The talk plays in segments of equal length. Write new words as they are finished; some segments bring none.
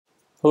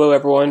Hello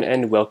everyone,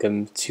 and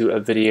welcome to a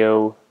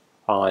video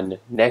on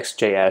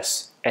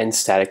NextJS and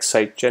static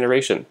site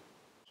generation.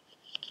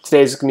 Today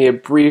is going to be a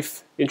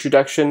brief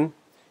introduction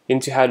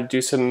into how to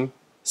do some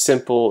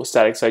simple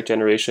static site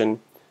generation.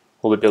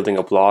 We'll be building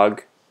a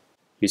blog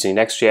using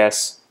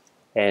NextJS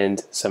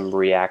and some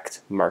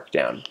React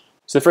Markdown.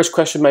 So the first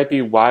question might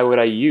be, why would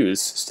I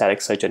use static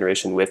site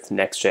generation with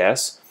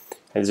NextJS? And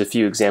there's a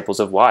few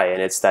examples of why,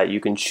 and it's that you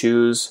can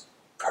choose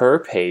per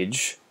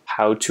page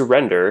how to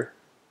render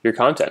your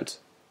content,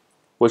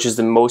 which is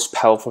the most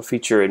powerful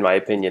feature, in my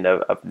opinion,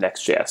 of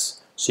NextJS.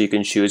 So you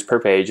can choose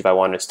per page if I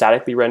want to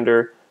statically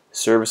render,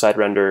 server-side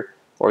render,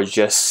 or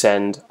just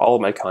send all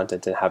of my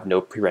content and have no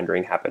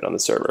pre-rendering happen on the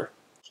server.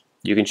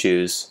 You can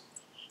choose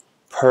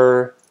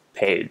per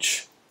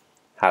page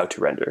how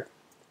to render,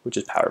 which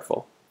is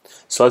powerful.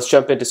 So let's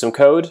jump into some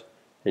code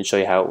and show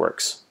you how it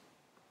works.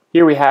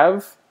 Here we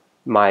have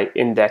my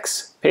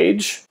index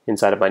page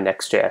inside of my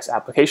NextJS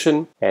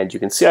application, and you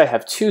can see I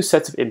have two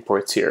sets of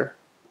imports here.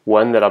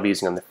 One that I'll be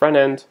using on the front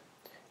end,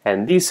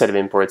 and these set of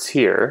imports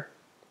here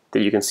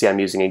that you can see I'm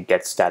using in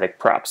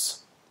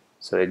getStaticProps.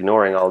 So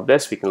ignoring all of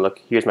this, we can look,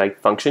 here's my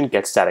function,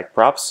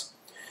 getStaticProps.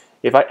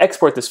 If I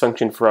export this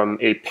function from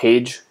a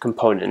page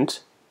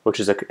component, which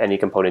is any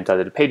component out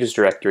of the pages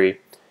directory,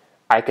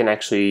 I can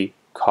actually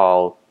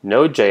call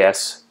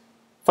Node.js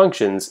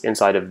functions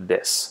inside of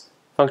this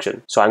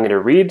function. So I'm going to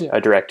read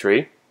a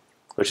directory,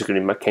 which is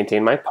going to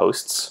contain my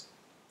posts,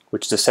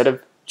 which is a set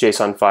of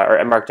JSON file, or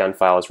Markdown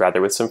files rather,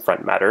 with some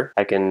front matter.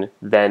 I can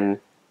then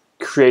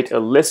create a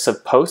list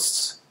of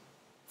posts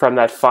from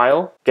that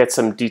file, get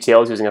some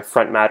details using a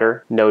front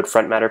matter, node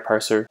front matter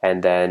parser,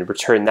 and then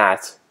return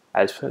that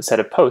as a set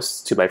of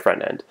posts to my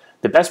front end.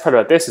 The best part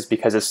about this is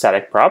because it's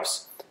static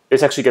props,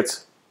 this actually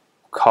gets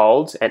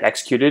called and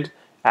executed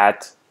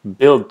at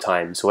build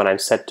time. So when I'm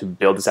set to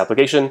build this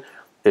application,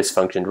 this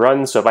function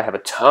runs. So if I have a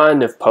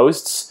ton of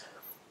posts,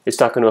 it's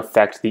not going to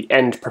affect the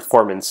end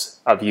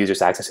performance of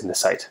users accessing the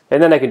site.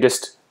 And then I can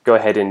just go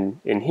ahead and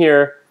in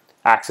here,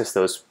 access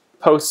those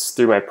posts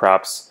through my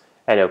props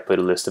and output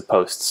a list of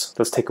posts.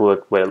 Let's take a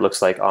look at what it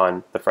looks like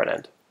on the front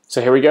end.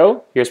 So here we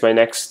go. Here's my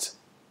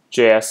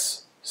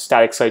Next.js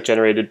static site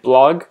generated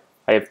blog.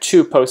 I have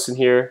two posts in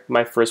here,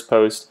 my first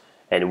post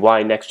and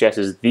why Next.js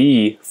is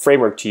the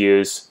framework to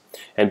use.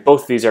 And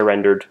both of these are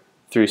rendered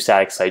through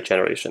static site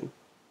generation.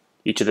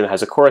 Each of them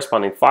has a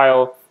corresponding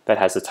file that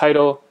has the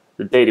title,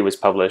 the date it was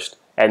published,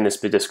 and this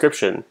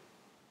description.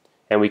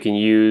 And we can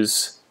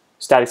use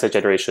static site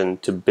generation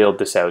to build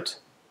this out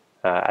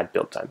at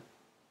build time.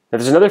 Now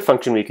there's another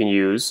function we can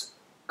use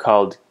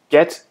called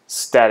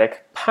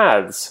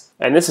getStaticPaths.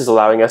 And this is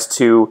allowing us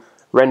to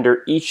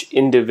render each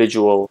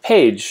individual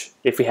page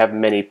if we have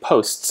many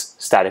posts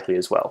statically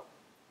as well.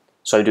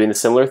 So I'm doing the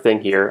similar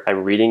thing here.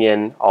 I'm reading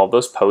in all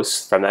those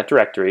posts from that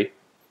directory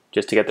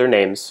just to get their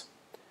names.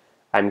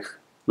 I'm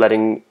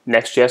letting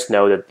Next.js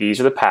know that these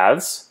are the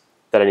paths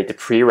that I need to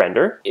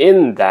pre-render.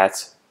 In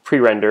that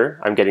pre-render,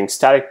 I'm getting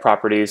static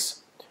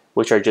properties,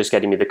 which are just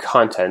getting me the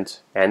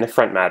content and the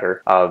front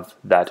matter of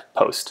that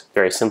post.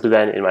 Very simply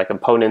then, in my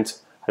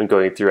component, I'm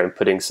going through and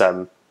putting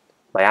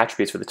my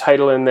attributes for the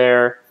title in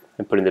there,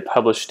 I'm putting the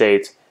publish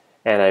date,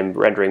 and I'm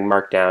rendering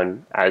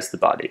Markdown as the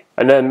body.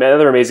 And then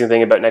another amazing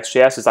thing about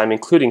Next.js is I'm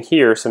including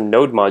here some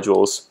node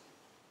modules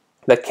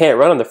that can't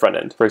run on the front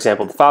end. For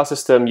example, the file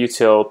system,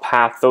 util,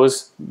 path,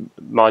 those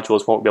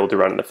modules won't be able to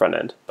run on the front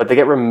end. But they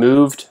get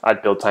removed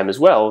at build time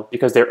as well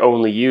because they're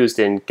only used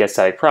in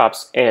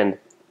getStaticProps and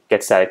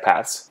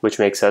getStaticPaths, which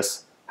makes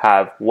us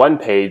have one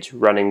page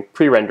running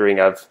pre-rendering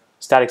of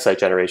static site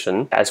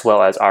generation as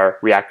well as our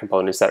React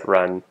components that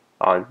run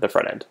on the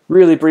front end.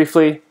 Really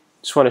briefly,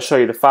 just want to show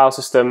you the file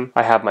system.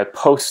 I have my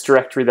posts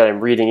directory that I'm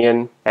reading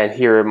in, and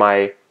here are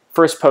my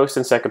first post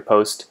and second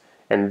post.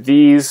 And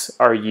these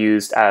are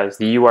used as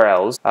the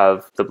URLs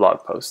of the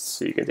blog posts.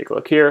 So you can take a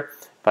look here.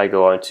 If I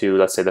go on to,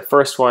 let's say, the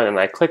first one and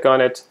I click on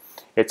it,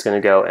 it's going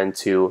to go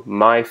into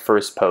my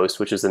first post,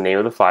 which is the name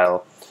of the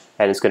file,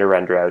 and it's going to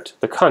render out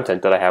the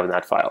content that I have in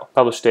that file.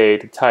 Publish date,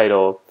 the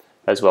title,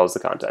 as well as the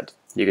content.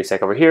 You can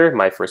check over here,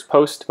 my first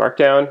post,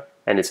 Markdown,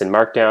 and it's in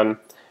Markdown,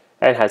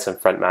 and it has some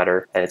front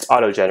matter, and it's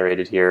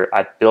auto-generated here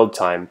at build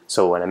time.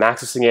 So when I'm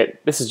accessing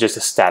it, this is just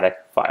a static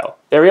file.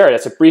 There we are.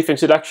 That's a brief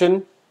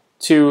introduction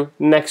to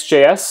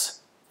Next.js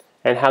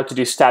and how to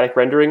do static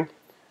rendering.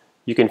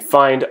 You can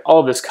find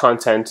all this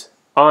content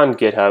on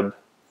GitHub,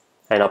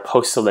 and I'll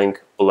post the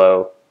link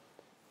below.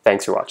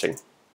 Thanks for watching.